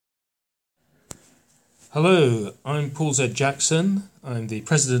Hello, I'm Paul Z. Jackson. I'm the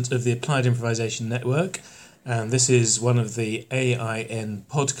president of the Applied Improvisation Network, and this is one of the AIN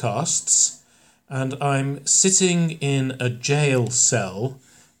podcasts. And I'm sitting in a jail cell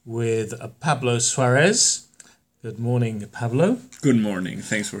with Pablo Suarez. Good morning, Pablo. Good morning.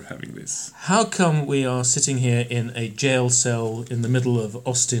 Thanks for having this. How come we are sitting here in a jail cell in the middle of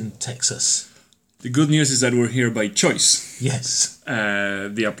Austin, Texas? The good news is that we're here by choice. Yes.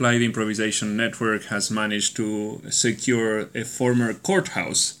 The Applied Improvisation Network has managed to secure a former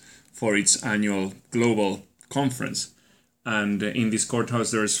courthouse for its annual global conference. And in this courthouse,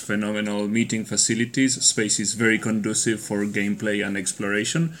 there's phenomenal meeting facilities. Space is very conducive for gameplay and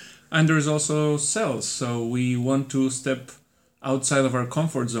exploration. And there's also cells. So we want to step outside of our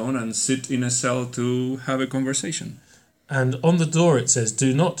comfort zone and sit in a cell to have a conversation. And on the door it says,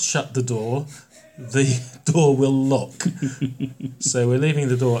 "Do not shut the door. The door will lock." So we're leaving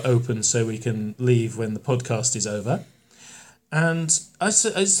the door open so we can leave when the podcast is over. And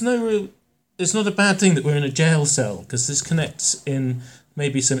it's not a bad thing that we're in a jail cell, because this connects in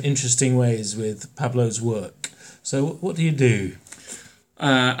maybe some interesting ways with Pablo's work. So what do you do?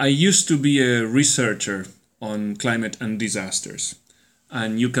 I used to be a researcher on climate and disasters.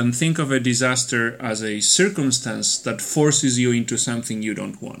 And you can think of a disaster as a circumstance that forces you into something you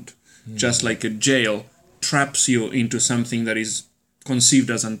don't want. Just like a jail traps you into something that is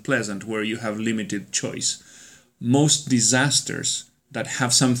conceived as unpleasant, where you have limited choice. Most disasters that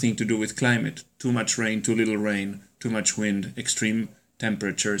have something to do with climate, too much rain, too little rain, too much wind, extreme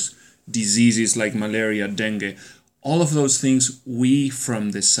temperatures, diseases like malaria, dengue, all of those things, we,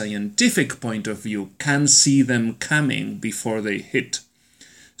 from the scientific point of view, can see them coming before they hit.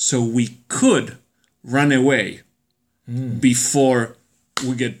 So we could run away before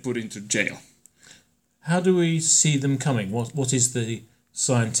we get put into jail. How do we see them coming? What is the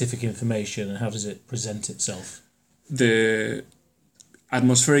scientific information and how does it present itself? The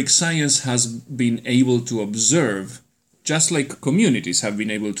atmospheric science has been able to observe, just like communities have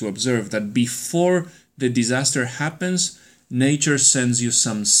been able to observe, that before the disaster happens, nature sends you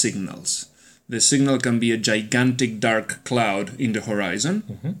some signals. The signal can be a gigantic dark cloud in the horizon,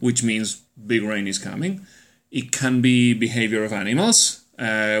 which means big rain is coming. It can be behavior of animals,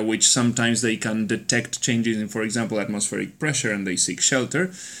 which sometimes they can detect changes in, for example, atmospheric pressure, and they seek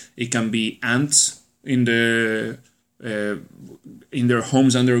shelter. It can be ants in their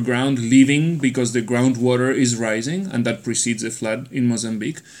homes underground, living because the groundwater is rising, and that precedes a flood in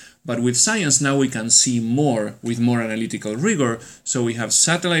Mozambique. But with science now we can see more with more analytical rigor. So we have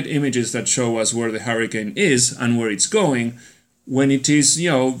satellite images that show us where the hurricane is and where it's going when it is,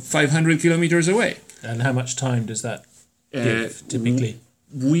 500 kilometers away. And how much time does that give, typically?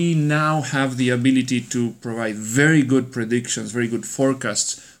 We now have the ability to provide very good predictions, very good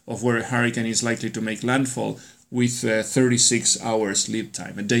forecasts of where a hurricane is likely to make landfall with 36 hours lead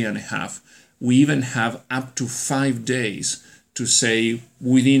time, a day and a half. We even have up to 5 days to say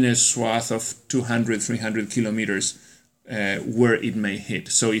within a swath of 200, 300 kilometers where it may hit.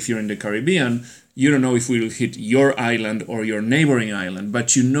 So if you're in the Caribbean, you don't know if it will hit your island or your neighboring island,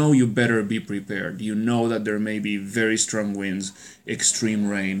 but you better be prepared. You know that there may be very strong winds, extreme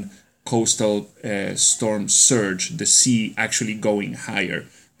rain, coastal storm surge, the sea actually going higher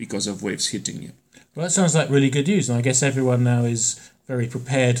because of waves hitting you. Well, that sounds like really good news, and I guess everyone now is very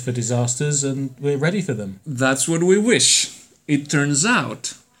prepared for disasters and we're ready for them. That's what we wish. It turns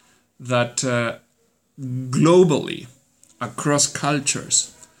out that globally, across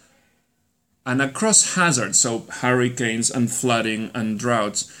cultures, and across hazards, so hurricanes and flooding and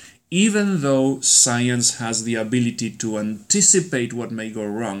droughts, even though science has the ability to anticipate what may go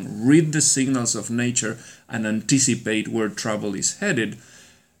wrong, read the signals of nature and anticipate where trouble is headed,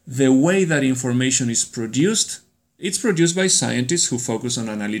 the way that information is produced, it's produced by scientists who focus on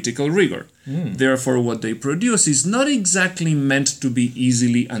analytical rigor. Therefore, what they produce is not exactly meant to be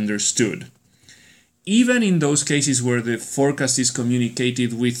easily understood. Even in those cases where the forecast is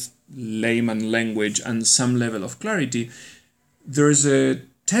communicated with layman language and some level of clarity, there's a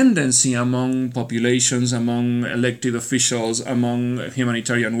tendency among populations, among elected officials, among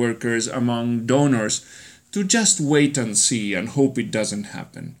humanitarian workers, among donors, to just wait and see and hope it doesn't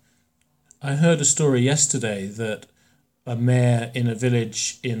happen. I heard a story yesterday that a mayor in a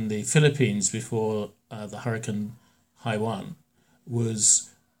village in the Philippines before the Hurricane Haiyan was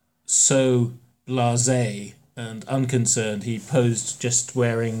so blasé and unconcerned, he posed just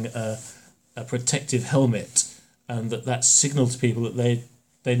wearing a protective helmet, and that signaled to people that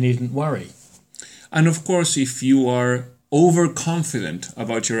they needn't worry. And of course, if you are overconfident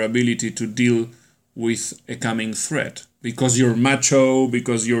about your ability to deal with a coming threat, because you're macho,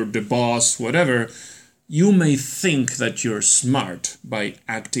 because you're the boss, whatever, you may think that you're smart by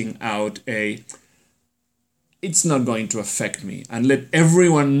acting out it's not going to affect me, and let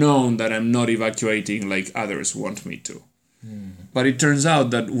everyone know that I'm not evacuating like others want me to. But it turns out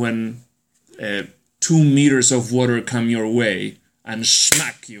that when 2 meters of water come your way and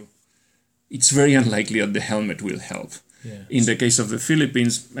smack you, it's very unlikely that the helmet will help. Yeah. In the case of the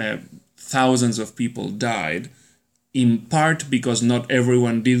Philippines, thousands of people died, in part because not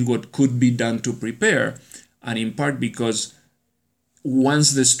everyone did what could be done to prepare, and in part because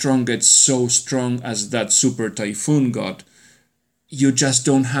once the storm gets so strong as that super typhoon got, you just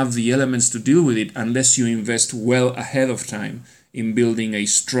don't have the elements to deal with it unless you invest well ahead of time in building a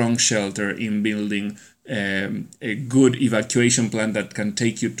strong shelter, in building a good evacuation plan that can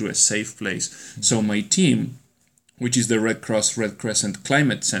take you to a safe place. So my team, which is the Red Cross Red Crescent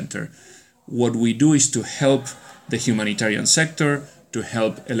Climate Center, what we do is to help the humanitarian sector, to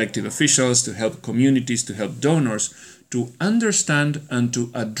help elected officials, to help communities, to help donors, to understand and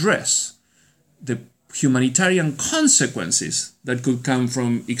to address the humanitarian consequences that could come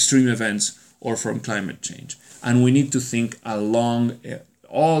from extreme events or from climate change. And we need to think along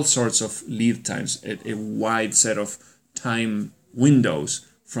all sorts of lead times, a wide set of time windows,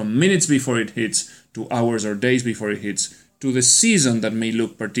 from minutes before it hits to hours or days before it hits, to the season that may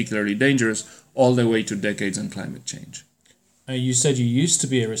look particularly dangerous, all the way to decades and climate change. You said you used to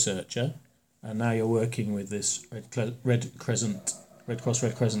be a researcher, and now you're working with this Red Cross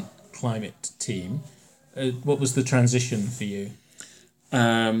Red Crescent climate team. What was the transition for you?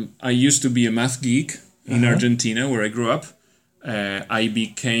 I used to be a math geek in Argentina, where I grew up. I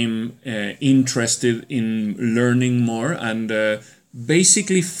became interested in learning more and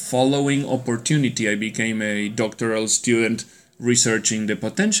basically following opportunity. I became a doctoral student researching the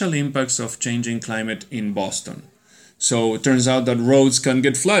potential impacts of changing climate in Boston. So it turns out that roads can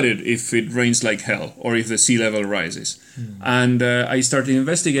get flooded if it rains like hell or if the sea level rises. And I started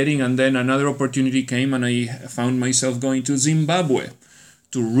investigating, and then another opportunity came, and I found myself going to Zimbabwe,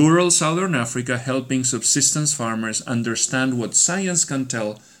 to rural southern Africa, helping subsistence farmers understand what science can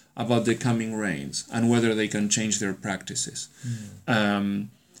tell about the coming rains and whether they can change their practices.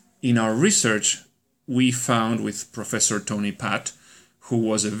 In our research, we found with Professor Tony Patt, who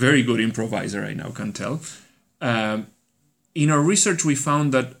was a very good improviser, I now can tell, in our research, we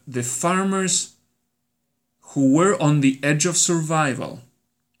found that the farmers who were on the edge of survival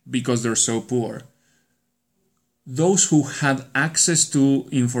because they're so poor, those who had access to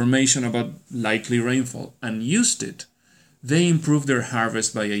information about likely rainfall and used it, they improved their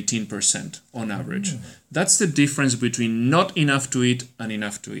harvest by 18% on average. That's the difference between not enough to eat and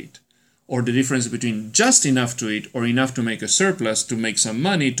enough to eat, or the difference between just enough to eat or enough to make a surplus to make some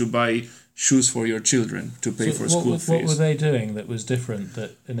money to buy shoes for your children, to pay for school fees. What were they doing that was different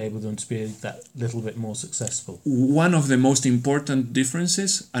that enabled them to be that little bit more successful? One of the most important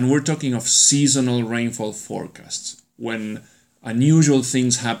differences, and we're talking of seasonal rainfall forecasts, when unusual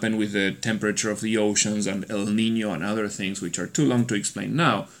things happen with the temperature of the oceans and El Nino and other things which are too long to explain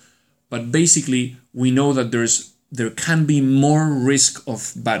now, but basically we know that there can be more risk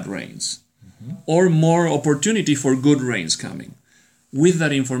of bad rains or more opportunity for good rains coming. With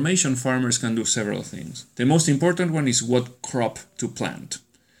that information, farmers can do several things. The most important one is what crop to plant.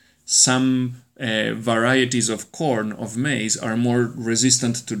 Some varieties of corn, of maize, are more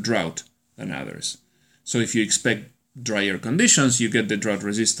resistant to drought than others. So if you expect drier conditions, you get the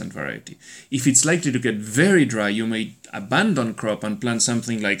drought-resistant variety. If it's likely to get very dry, you may abandon crop and plant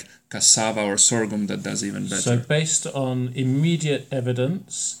something like cassava or sorghum that does even better. So based on immediate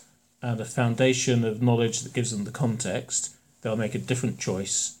evidence and a foundation of knowledge that gives them the context, they'll make a different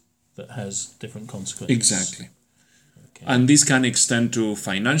choice that has different consequences. Exactly. Okay. And this can extend to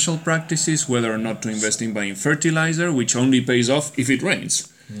financial practices, whether or not to invest in buying fertilizer, which only pays off if it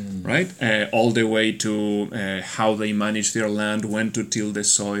rains, right? All the way to how they manage their land, when to till the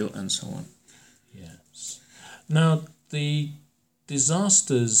soil, and so on. Yes. Now, the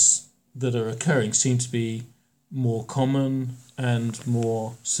disasters that are occurring seem to be more common and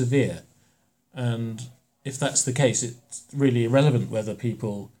more severe. And if that's the case, it's really irrelevant whether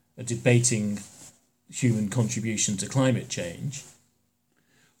people are debating human contribution to climate change.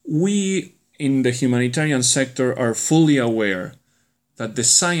 We, in the humanitarian sector, are fully aware that the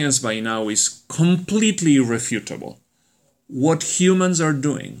science by now is completely irrefutable. What humans are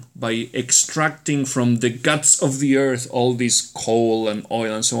doing by extracting from the guts of the earth all this coal and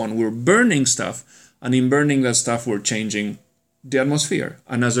oil and so on, we're burning stuff, and in burning that stuff, we're changing the atmosphere.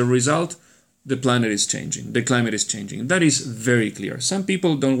 And as a result, the planet is changing, the climate is changing. That is very clear. Some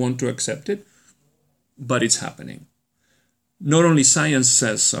people don't want to accept it, but it's happening. not only science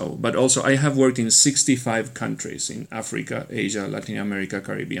says so, but also I have worked in 65 countries in Africa, Asia, Latin America,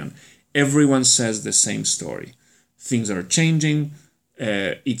 Caribbean. Everyone says the same story. Things are changing.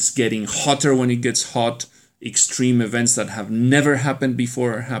 It's getting hotter when it gets hot. Extreme events that have never happened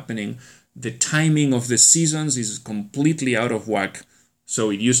before are happening. The timing of the seasons is completely out of whack.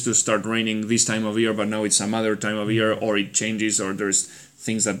 So it used to start raining this time of year, but now it's some other time of year, or it changes, or there's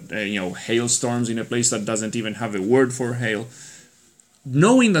things that, hailstorms in a place that doesn't even have a word for hail.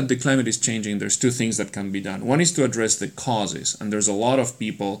 Knowing that the climate is changing, there's two things that can be done. One is to address the causes, and there's a lot of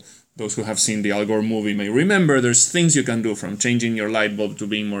people, those who have seen the Al Gore movie may remember, there's things you can do, from changing your light bulb to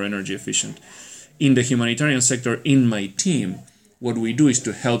being more energy efficient. In the humanitarian sector, in my team, what we do is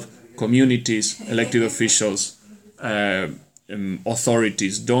to help communities, elected officials,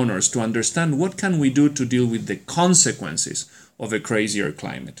 authorities, donors, to understand what can we do to deal with the consequences of a crazier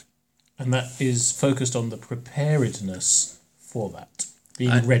climate. And that is focused on the preparedness for that,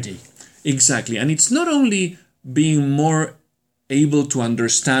 being ready. Exactly. And it's not only being more able to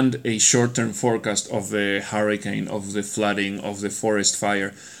understand a short-term forecast of the hurricane, of the flooding, of the forest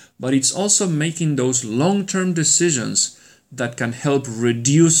fire, but it's also making those long-term decisions that can help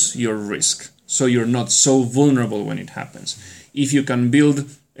reduce your risk, so you're not so vulnerable when it happens. If you can build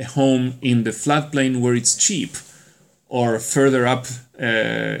a home in the floodplain where it's cheap, or further up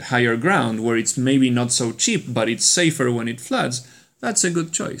higher ground where it's maybe not so cheap, but it's safer when it floods, that's a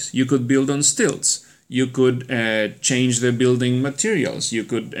good choice. You could build on stilts. You could change the building materials. You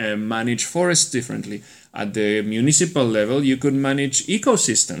could manage forests differently. At the municipal level, you could manage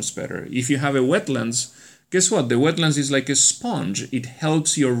ecosystems better. If you have a wetlands, guess what? The wetlands is like a sponge. It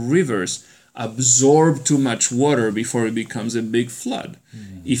helps your rivers absorb too much water before it becomes a big flood.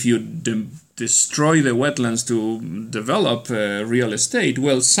 If you destroy the wetlands to develop real estate,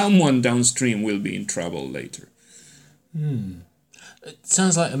 well, someone downstream will be in trouble later. It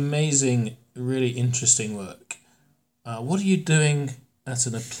sounds like amazing, really interesting work. What are you doing at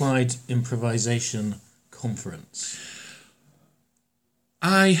an applied improvisation conference?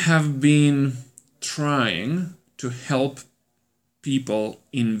 I have been trying to help people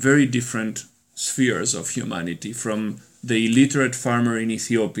in very different spheres of humanity, from the illiterate farmer in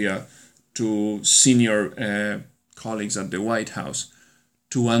Ethiopia to senior colleagues at the White House,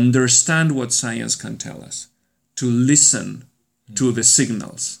 to understand what science can tell us, to listen to the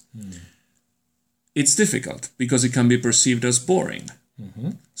signals. It's difficult because it can be perceived as boring.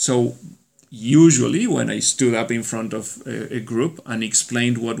 So usually when I stood up in front of a group and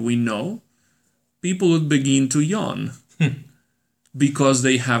explained what we know, people would begin to yawn. Because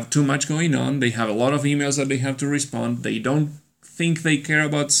they have too much going on, they have a lot of emails that they have to respond, they don't think they care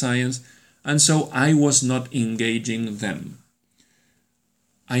about science, and so I was not engaging them.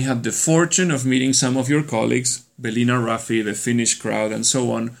 I had the fortune of meeting some of your colleagues, Belina Raffi, the Finnish crowd, and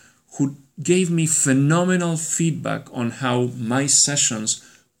so on, who gave me phenomenal feedback on how my sessions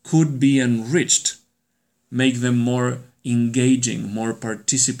could be enriched, make them more engaging, more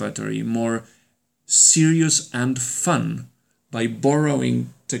participatory, more serious and fun, by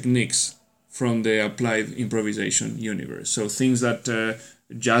borrowing techniques from the applied improvisation universe. So things that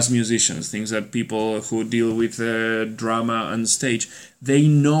jazz musicians, things that people who deal with drama and stage, they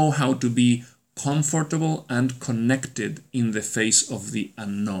know how to be comfortable and connected in the face of the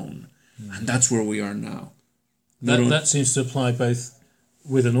unknown. And that's where we are now. That seems to apply both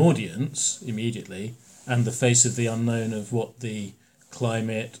with an audience immediately and the face of the unknown of what the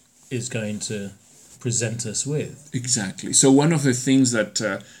climate is going to present us with. Exactly. So one of the things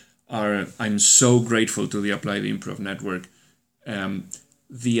that I'm so grateful to the Applied Improv Network,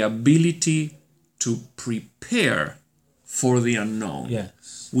 the ability to prepare for the unknown.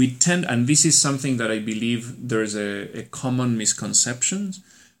 Yes. We tend, and this is something that I believe there's a common misconception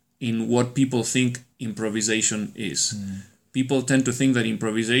in what people think improvisation is. People tend to think that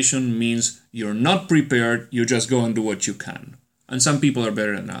improvisation means you're not prepared, you just go and do what you can. And some people are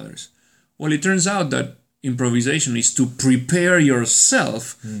better than others. Well, it turns out that improvisation is to prepare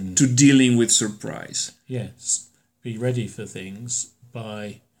yourself to dealing with surprise. Yes. Be ready for things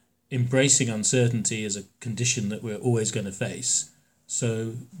by embracing uncertainty as a condition that we're always going to face.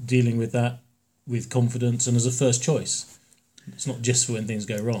 So dealing with that with confidence and as a first choice. It's not just for when things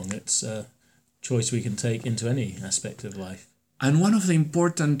go wrong. It's a choice we can take into any aspect of life. And one of the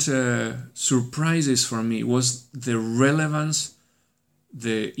important surprises for me was the relevance,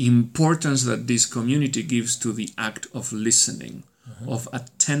 the importance that this community gives to the act of listening, of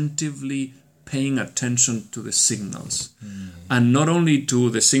attentively paying attention to the signals. And not only to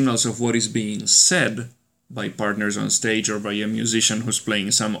the signals of what is being said by partners on stage or by a musician who's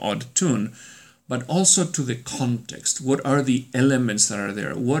playing some odd tune, but also to the context. What are the elements that are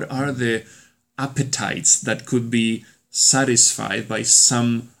there? What are the appetites that could be satisfied by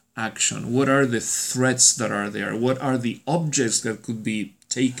some action? What are the threats that are there? What are the objects that could be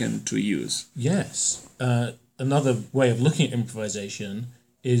taken to use? Yes. Another way of looking at improvisation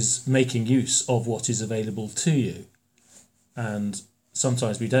is making use of what is available to you. And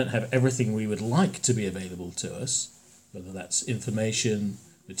sometimes we don't have everything we would like to be available to us, whether that's information,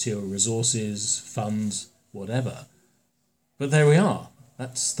 material resources, funds, whatever. But there we are.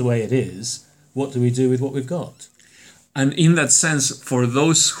 That's the way it is. What do we do with what we've got? And in that sense, for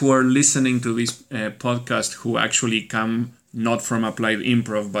those who are listening to this podcast who actually come not from applied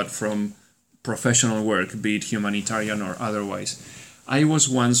improv, but from professional work, be it humanitarian or otherwise, I was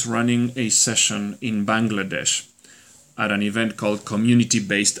once running a session in Bangladesh at an event called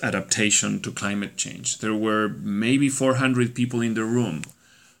Community-Based Adaptation to Climate Change. There were maybe 400 people in the room.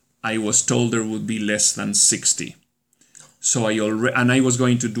 I was told there would be less than 60. So I was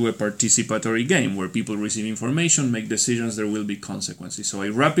going to do a participatory game where people receive information, make decisions, there will be consequences. So I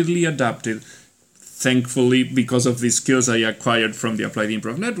rapidly adapted, thankfully, because of the skills I acquired from the Applied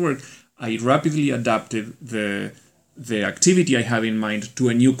Improv Network, I rapidly adapted the activity I have in mind to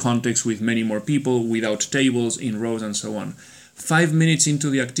a new context with many more people, without tables, in rows, and so on. 5 minutes into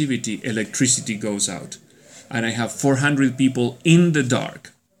the activity, electricity goes out. And I have 400 people in the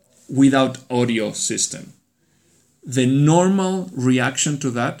dark, without audio system. The normal reaction to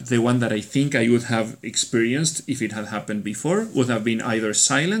that, the one that I think I would have experienced if it had happened before, would have been either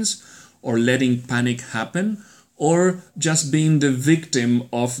silence or letting panic happen, or just being the victim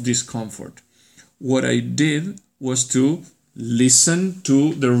of discomfort. What I did was to listen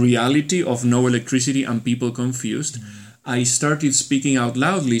to the reality of no electricity and people confused. I started speaking out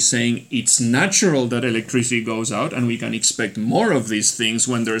loudly, saying it's natural that electricity goes out and we can expect more of these things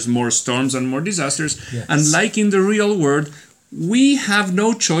when there's more storms and more disasters. Yes. And like in the real world, we have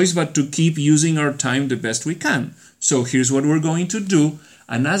no choice but to keep using our time the best we can. So here's what we're going to do.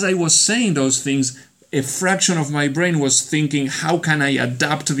 And as I was saying those things, a fraction of my brain was thinking, how can I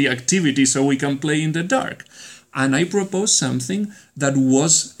adapt the activity so we can play in the dark? And I proposed something that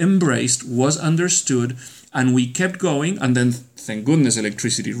was embraced, was understood, and we kept going, and then, thank goodness,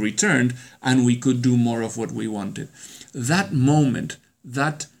 electricity returned, and we could do more of what we wanted. That moment,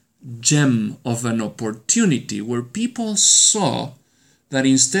 that gem of an opportunity where people saw that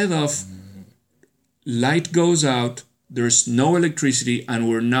instead of light goes out, there's no electricity, and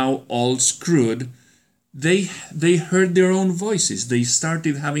we're now all screwed, they heard their own voices. They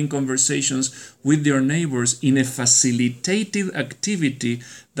started having conversations with their neighbors in a facilitated activity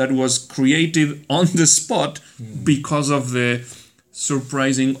that was created on the spot because of the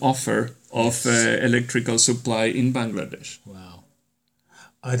surprising offer of electrical supply in Bangladesh. Wow.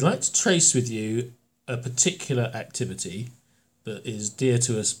 I'd like to trace with you a particular activity that is dear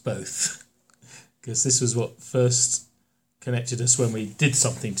to us both, because this was what first connected us when we did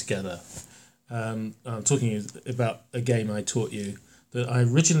something together. I'm talking about a game I taught you that I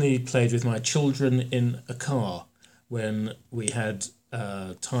originally played with my children in a car when we had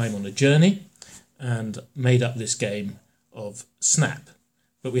time on a journey, and made up this game of Snap.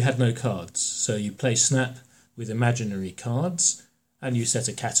 But we had no cards. So you play Snap with imaginary cards, and you set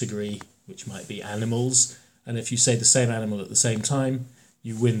a category, which might be animals. And if you say the same animal at the same time,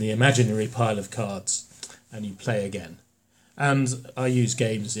 you win the imaginary pile of cards, and you play again. And I use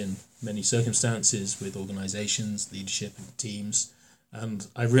games in many circumstances with organisations, leadership and teams. And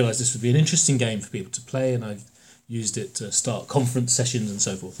I realised this would be an interesting game for people to play, and I've used it to start conference sessions and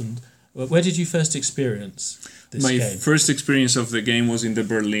so forth. And where did you first experience this game? My first experience of the game was in the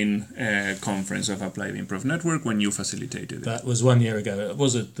Berlin conference of Applied Improv Network when you facilitated it. That was 1 year ago. It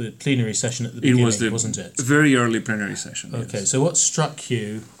was the plenary session at the beginning, wasn't it? Very early plenary session. Okay, yes. so what struck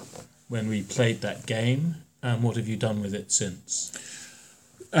you when we played that game, and what have you done with it since?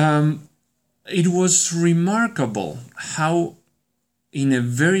 It was remarkable how in a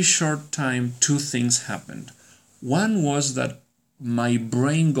very short time 2 things happened. One was that my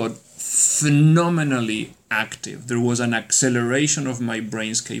brain got phenomenally active. There was an acceleration of my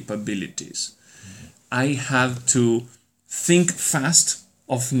brain's capabilities. I had to think fast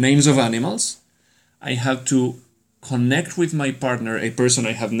of names of animals. I had to connect with my partner, a person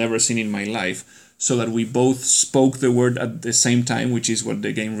I have never seen in my life, so that we both spoke the word at the same time, which is what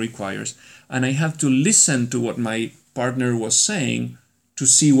the game requires. And I had to listen to what my partner was saying to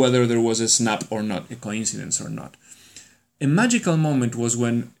see whether there was a snap or not, a coincidence or not. A magical moment was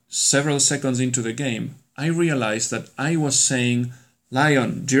when, several seconds into the game, I realized that I was saying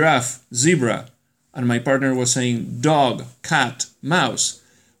lion, giraffe, zebra, and my partner was saying dog, cat, mouse.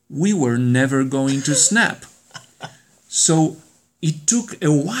 we were never going to snap. So it took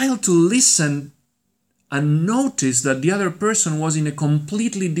a while to listen and notice that the other person was in a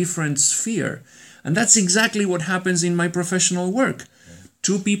completely different sphere. And that's exactly what happens in my professional work.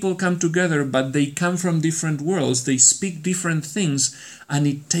 Two people come together, but they come from different worlds, they speak different things, and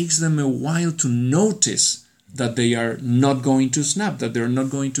it takes them a while to notice that they are not going to snap, that they're not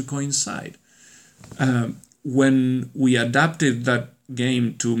going to coincide. When we adapted that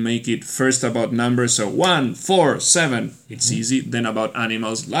game to make it first about numbers, so 1, 4, 7, it's easy, then about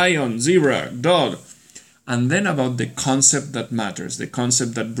animals, lion, zebra, dog, and then about the concept that matters, the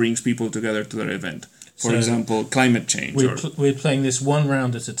concept that brings people together to their event. For example, climate change. We're playing this one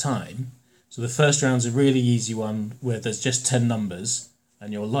round at a time. So the first round's a really easy one where there's just 10 numbers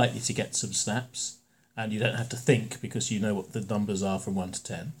and you're likely to get some snaps and you don't have to think because you know what the numbers are from 1 to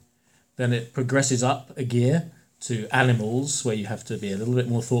 10. Then it progresses up a gear to animals where you have to be a little bit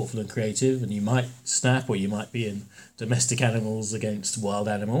more thoughtful and creative, and you might snap, or you might be in domestic animals against wild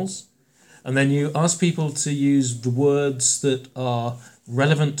animals. And then you ask people to use the words that are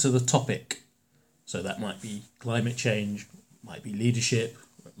relevant to the topic. So that might be climate change, might be leadership,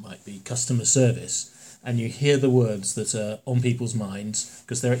 it might be customer service. And you hear the words that are on people's minds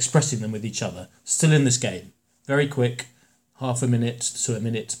because they're expressing them with each other. Still in this game. Very quick, half a minute to a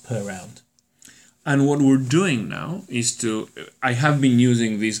minute per round. And what we're doing now is I have been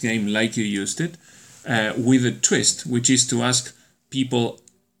using this game like you used it, with a twist, which is to ask people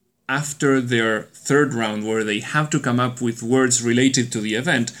after their third round where they have to come up with words related to the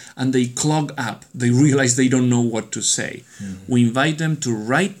event and they clog up, they realize they don't know what to say. Mm-hmm. We invite them to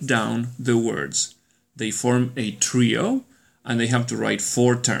write down the words. They form a trio and they have to write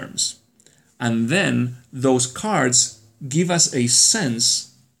 4 terms. And then those cards give us a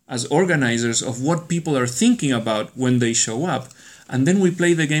sense as organizers of what people are thinking about when they show up. And then we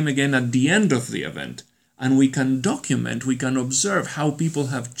play the game again at the end of the event. And we can document, we can observe how people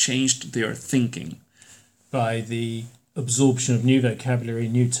have changed their thinking. By the absorption of new vocabulary,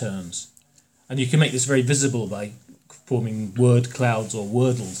 new terms. And you can make this very visible by forming word clouds or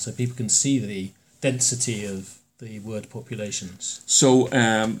wordles so people can see the density of the word populations. So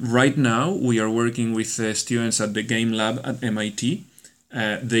right now we are working with students at the Game Lab at MIT.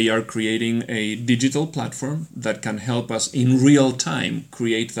 They are creating a digital platform that can help us in real time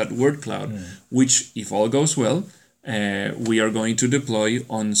create that word cloud, which, if all goes well, we are going to deploy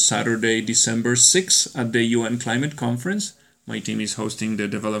on Saturday, December 6th at the UN Climate Conference. My team is hosting the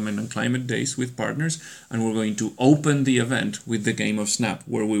Development and Climate Days with partners, and we're going to open the event with the game of Snap,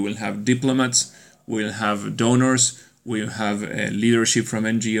 where we will have diplomats, we'll have donors, we'll have leadership from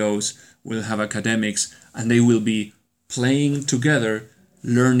NGOs, we'll have academics, and they will be playing together,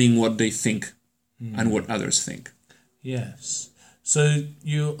 learning what they think and what others think. Yes. So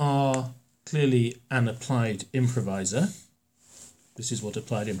you are clearly an applied improviser. This is what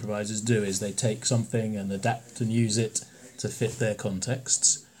applied improvisers do, is they take something and adapt and use it to fit their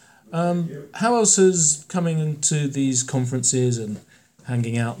contexts. How else has coming into these conferences and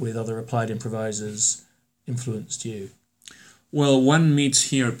hanging out with other applied improvisers influenced you? Well, one meets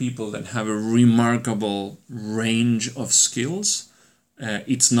here people that have a remarkable range of skills.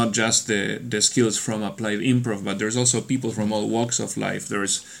 It's not just the skills from applied improv, but there's also people from all walks of life.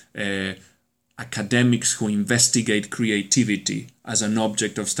 There's academics who investigate creativity as an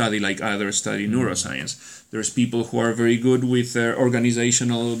object of study, like others study neuroscience. There's people who are very good with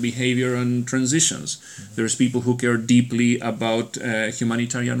organizational behavior and transitions. There's people who care deeply about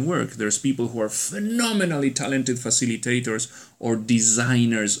humanitarian work. There's people who are phenomenally talented facilitators or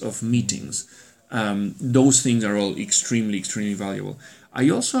designers of meetings. Those things are all extremely, extremely valuable. I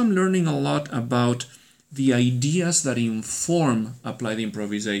also am learning a lot about the ideas that inform applied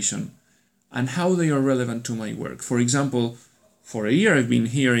improvisation and how they are relevant to my work. For example, for a year I've been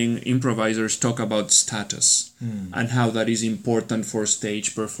hearing improvisers talk about status and how that is important for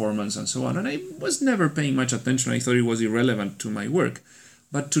stage performance and so on. And I was never paying much attention. I thought it was irrelevant to my work.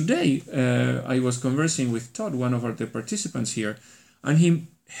 But today I was conversing with Todd, one of the participants here, and he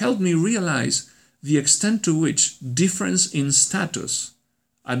helped me realize the extent to which difference in status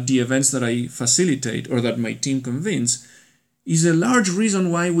at the events that I facilitate or that my team convenes is a large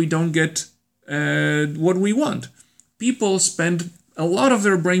reason why we don't get what we want. People spend a lot of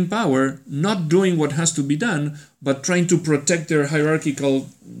their brain power not doing what has to be done, but trying to protect their hierarchical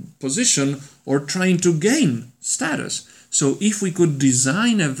position or trying to gain status. So if we could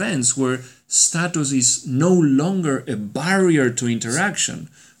design events where status is no longer a barrier to interaction,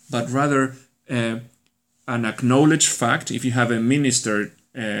 but rather an acknowledged fact. If you have a minister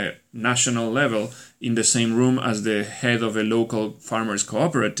national level in the same room as the head of a local farmers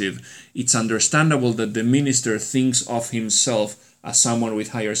cooperative, it's understandable that the minister thinks of himself as someone with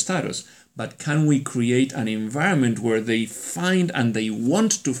higher status. But can we create an environment where they find and they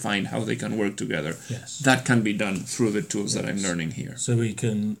want to find how they can work together? Yes. That can be done through the tools that I'm learning here. So we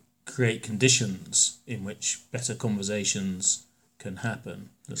can create conditions in which better conversations can happen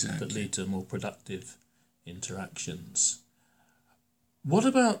that lead to more productive interactions. What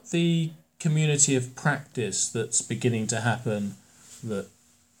about the community of practice that's beginning to happen that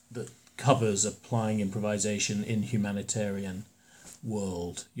covers applying improvisation in humanitarian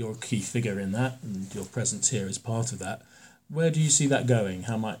world? You're a key figure in that, and your presence here is part of that. Where do you see that going?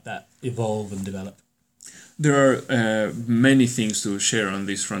 How might that evolve and develop? There are many things to share on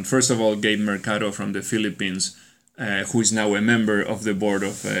this front. First of all, Gabe Mercado from the Philippines, who is now a member of the board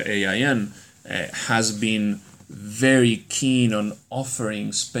of AIN, has been very keen on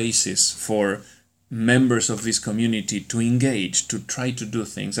offering spaces for members of this community to engage, to try to do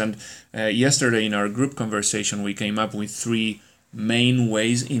things. And yesterday in our group conversation, we came up with 3 main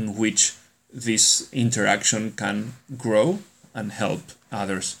ways in which this interaction can grow and help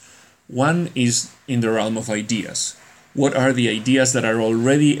others. One is in the realm of ideas. What are the ideas that are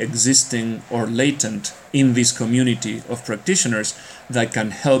already existing or latent in this community of practitioners that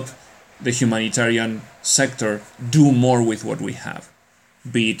can help the humanitarian sector do more with what we have?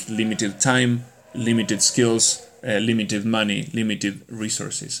 Be it limited time, limited skills, limited money, limited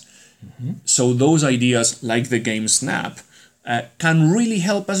resources. Mm-hmm. So those ideas, like the game Snap, can really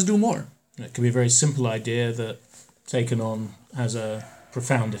help us do more. It can be a very simple idea that, taken on, has a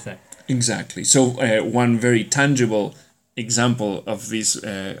profound effect. Exactly. So one very tangible example of this,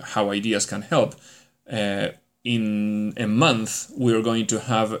 how ideas can help, in a month we're going to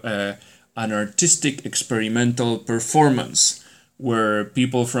have an artistic experimental performance where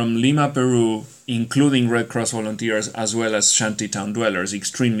people from Lima, Peru, including Red Cross volunteers as well as shantytown dwellers,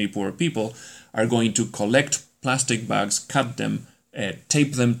 extremely poor people, are going to collect plastic bags, cut them,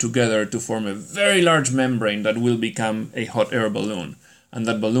 tape them together to form a very large membrane that will become a hot air balloon. And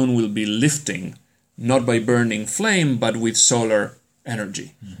that balloon will be lifting, not by burning flame, but with solar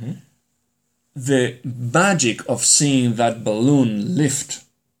energy. Mm-hmm. The magic of seeing that balloon lift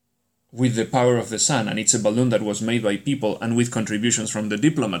with the power of the sun, and it's a balloon that was made by people and with contributions from the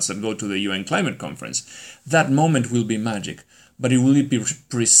diplomats that go to the UN Climate Conference, that moment will be magic. But it will be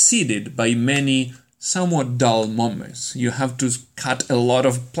preceded by many somewhat dull moments. You have to cut a lot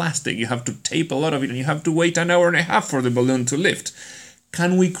of plastic, you have to tape a lot of it, and you have to wait an hour and a half for the balloon to lift.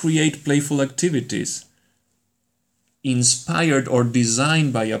 Can we create playful activities inspired or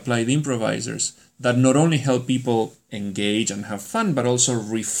designed by applied improvisers that not only help people engage and have fun, but also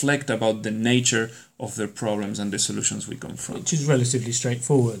reflect about the nature of their problems and the solutions we confront? Which is relatively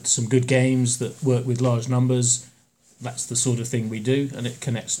straightforward. Some good games that work with large numbers, that's the sort of thing we do, and it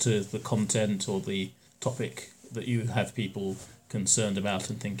connects to the content or the topic that you have people concerned about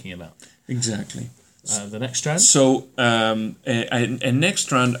and thinking about. Exactly. The next strand? So a next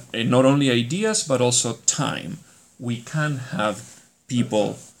strand, not only ideas, but also time. We can have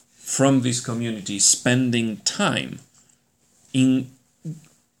people from this community spending time in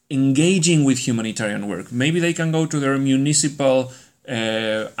engaging with humanitarian work. Maybe they can go to their municipal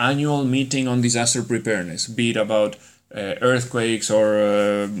annual meeting on disaster preparedness, be it about earthquakes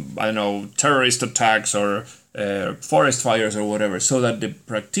or, terrorist attacks or forest fires or whatever, so that the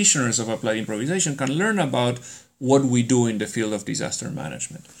practitioners of applied improvisation can learn about what we do in the field of disaster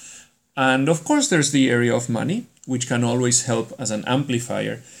management. And of course, there's the area of money, which can always help as an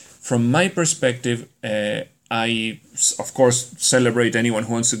amplifier. From my perspective, I, of course, celebrate anyone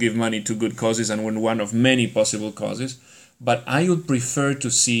who wants to give money to good causes and one of many possible causes, but I would prefer to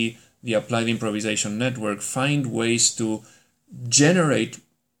see the Applied Improvisation Network find ways to generate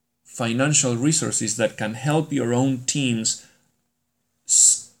financial resources that can help your own teams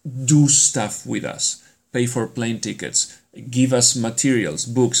do stuff with us, pay for plane tickets, give us materials,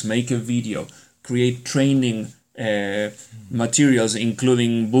 books, make a video, create training materials,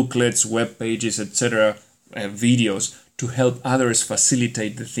 including booklets, web pages, etc., videos, to help others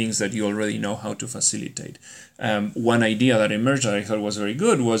facilitate the things that you already know how to facilitate. One idea that emerged that I thought was very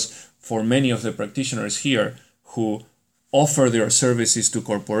good was for many of the practitioners here who offer their services to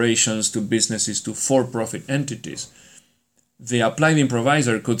corporations, to businesses, to for-profit entities. The applied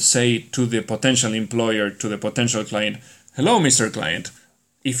improviser could say to the potential employer, to the potential client, "Hello, Mr. Client,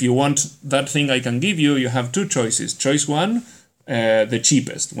 if you want that thing I can give you, you have 2 choices. Choice 1, the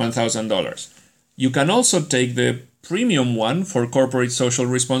cheapest, $1,000. You can also take the premium one for corporate social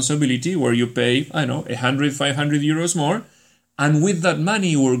responsibility, where you pay, 100, 500 euros more, And with that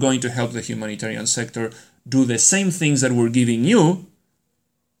money, we're going to help the humanitarian sector do the same things that we're giving you.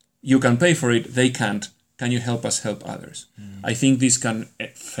 You can pay for it, they can't. Can you help us help others? I think this can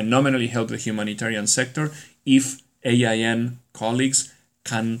phenomenally help the humanitarian sector if AIN colleagues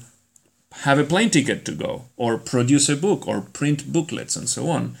can have a plane ticket to go, or produce a book, or print booklets, and so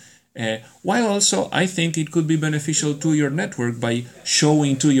on. While also, I think it could be beneficial to your network by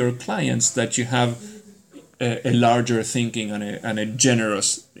showing to your clients that you have a larger thinking and a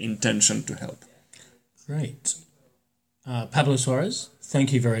generous intention to help. Great. Pablo Suarez,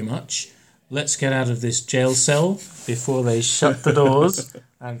 thank you very much. Let's get out of this jail cell before they shut the doors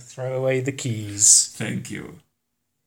and throw away the keys. Thank you.